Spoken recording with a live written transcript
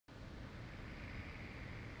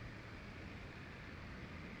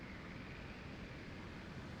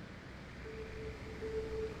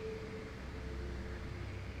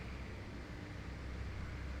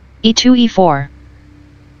e2 e4,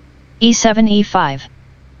 e7 e5,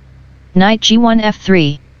 knight g1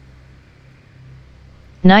 f3,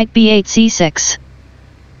 knight b8 c6,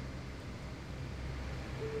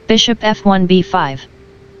 bishop f1 b5,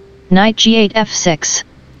 knight g8 f6,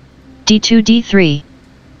 d2 d3,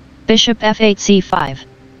 bishop f8 c5,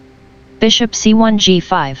 bishop c1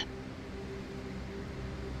 g5,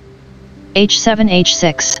 h7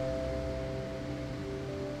 h6,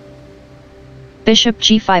 bishop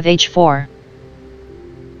g5 h4,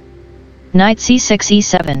 knight c6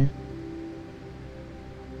 e7,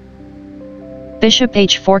 bishop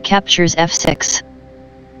h4 captures f6,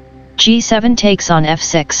 g7 takes on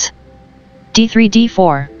f6, d3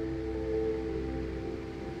 d4,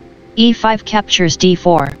 e5 captures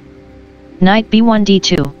d4, knight b1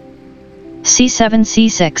 d2, c7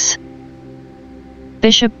 c6,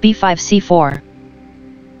 bishop b5 c4,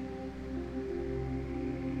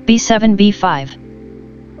 b7 b5,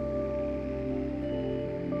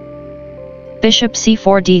 bishop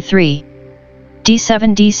c4 d3,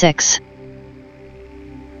 d7 d6,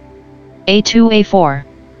 a2 a4,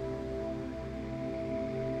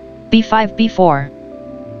 b5 b4,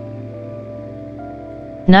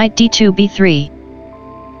 knight d2 b3,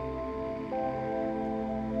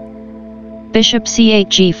 bishop c8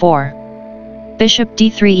 g4, bishop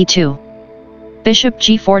d3 e2, bishop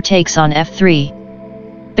g4 takes on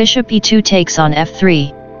f3, bishop e2 takes on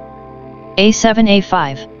f3, a7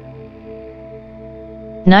 a5,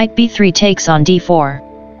 knight b3 takes on d4,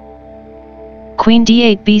 queen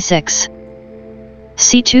d8 b6,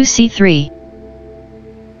 c2 c3,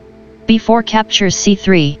 b4 captures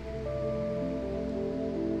c3,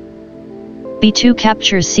 b2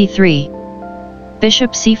 captures c3,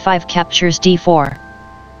 bishop c5 captures d4,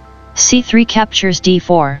 c3 captures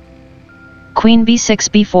d4, queen b6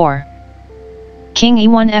 b4, king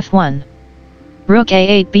e1 f1, rook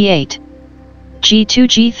a8 b8, g2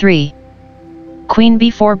 g3, queen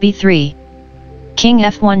b4 b3, king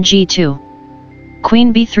f1 g2,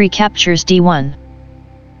 queen b3 captures d1,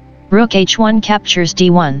 rook h1 captures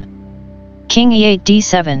d1, king e8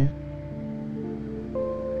 d7,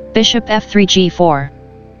 bishop f3 g4,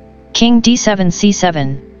 king d7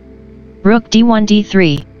 c7, rook d1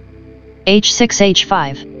 d3, h6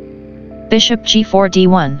 h5, bishop g4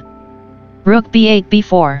 d1, rook b8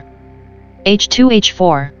 b4, h2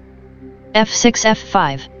 h4, f6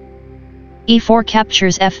 f5, e4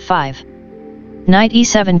 captures f5, knight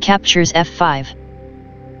e7 captures f5,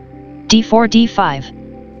 d4 d5,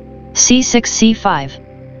 c6 c5,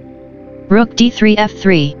 rook d3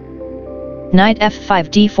 f3, knight f5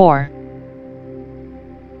 d4,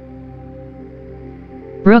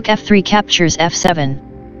 rook f3 captures f7,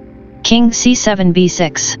 king c7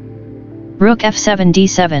 b6, rook f7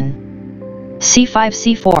 d7, c5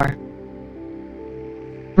 c4,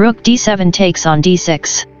 rook d7 takes on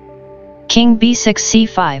d6, king b6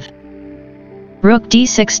 c5, rook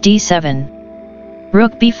d6 d7,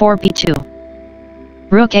 rook b4 b2,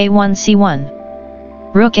 rook a1 c1,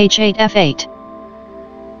 rook h8 f8,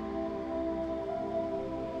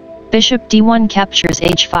 bishop d1 captures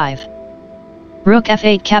h5, rook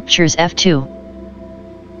f8 captures f2,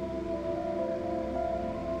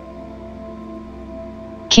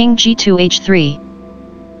 king g2 h3,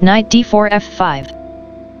 knight d4 f5,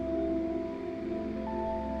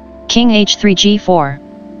 king h3 g4,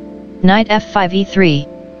 knight f5 e3,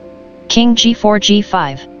 king g4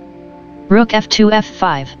 g5, rook f2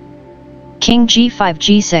 f5, king g5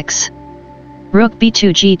 g6, rook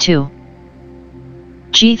b2 g2,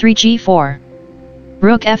 g3 g4,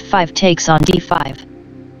 rook f5 takes on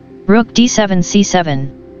d5, rook d7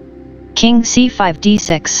 c7, king c5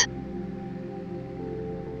 d6,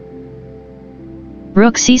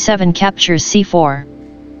 rook c7 captures c4,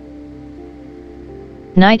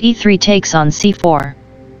 knight e3 takes on c4,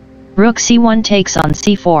 rook c1 takes on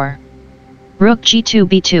c4, rook g2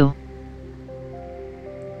 b2,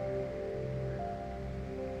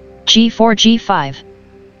 g4 g5,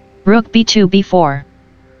 rook b2 b4,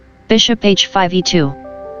 bishop h5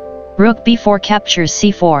 e2, rook b4 captures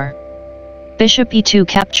c4, bishop e2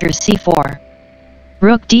 captures c4,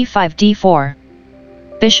 rook d5 d4,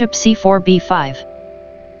 bishop c4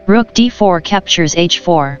 b5, rook d4 captures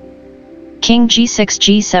h4, king g6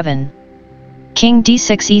 g7, king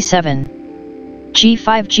d6 e7, g5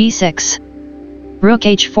 g6, rook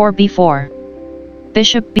h4 b4,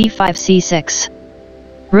 bishop b5 c6,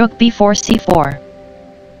 rook b4 c4,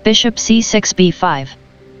 bishop c6 b5,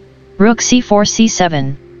 rook c4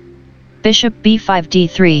 c7, bishop b5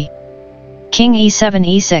 d3, king e7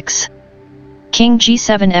 e6, king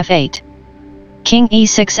g7 f8, king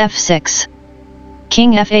e6 f6,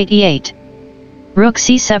 king f8 e8, Rook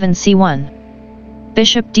c7 c1.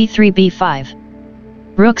 Bishop d3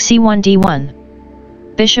 b5. Rook c1 d1.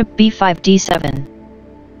 Bishop b5 d7.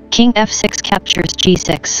 King f6 captures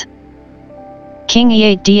g6. King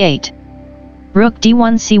e8 d8. Rook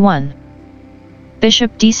d1 c1.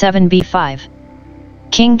 Bishop d7 b5.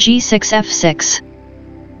 King g6 f6.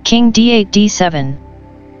 King d8 d7.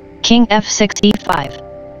 King f6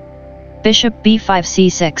 e5. Bishop b5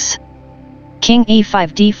 c6. King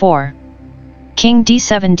e5 d4. King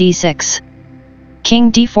d7 d6.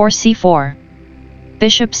 King d4 c4.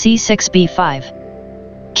 Bishop c6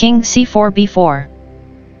 b5. King c4 b4.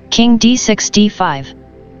 King d6 d5.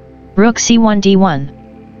 Rook c1 d1.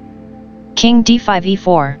 King d5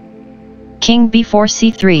 e4. King b4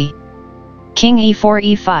 c3. King e4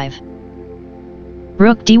 e5.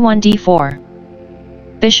 Rook d1 d4.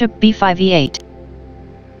 Bishop b5 e8.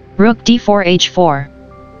 Rook d4 h4.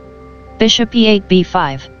 Bishop e8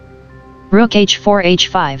 b5. Rook h4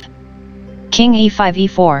 h5. King e5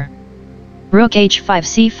 e4. Rook h5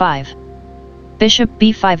 c5. Bishop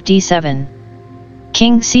b5 d7.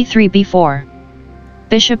 King c3 b4.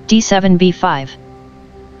 Bishop d7 b5.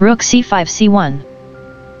 Rook c5 c1.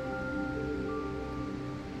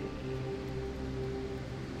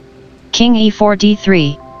 King e4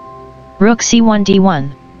 d3. Rook c1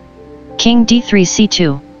 d1. King d3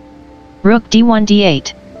 c2. Rook d1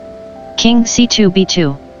 d8. King c2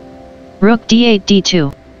 b2. Rook d8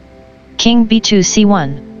 d2. King b2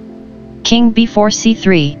 c1. King b4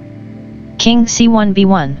 c3. King c1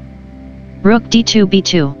 b1. Rook d2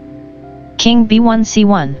 b2. King b1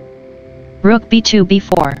 c1. Rook b2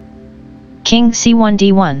 b4. King c1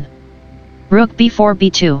 d1. Rook b4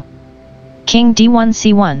 b2. King d1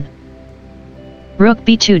 c1. Rook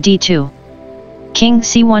b2 d2. King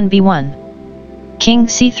c1 b1. King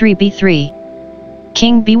c3 b3.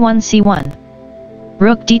 King b1 c1.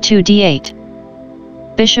 Rook d2 d8.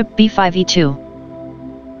 Bishop b5 e2.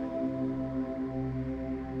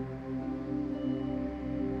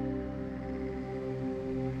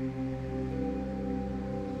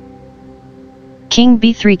 King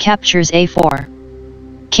b3 captures a4.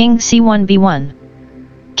 King c1 b1.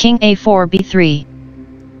 King a4 b3.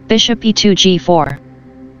 Bishop e2 g4.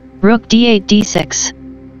 Rook d8 d6.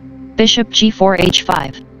 Bishop g4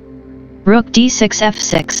 h5. Rook d6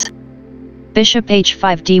 f6. Bishop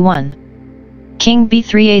h5 d1. King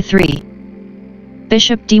b3 a3.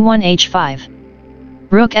 Bishop d1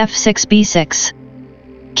 h5. Rook f6 b6.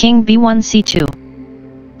 King b1 c2.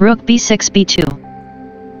 Rook b6 b2.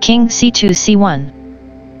 King c2 c1.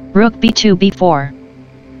 Rook b2 b4.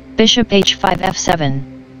 Bishop h5 f7.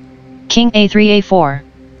 King a3 a4.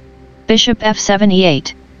 Bishop f7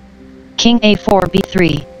 e8. King a4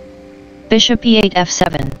 b3. Bishop e8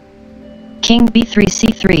 f7. King b3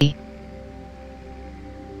 c3.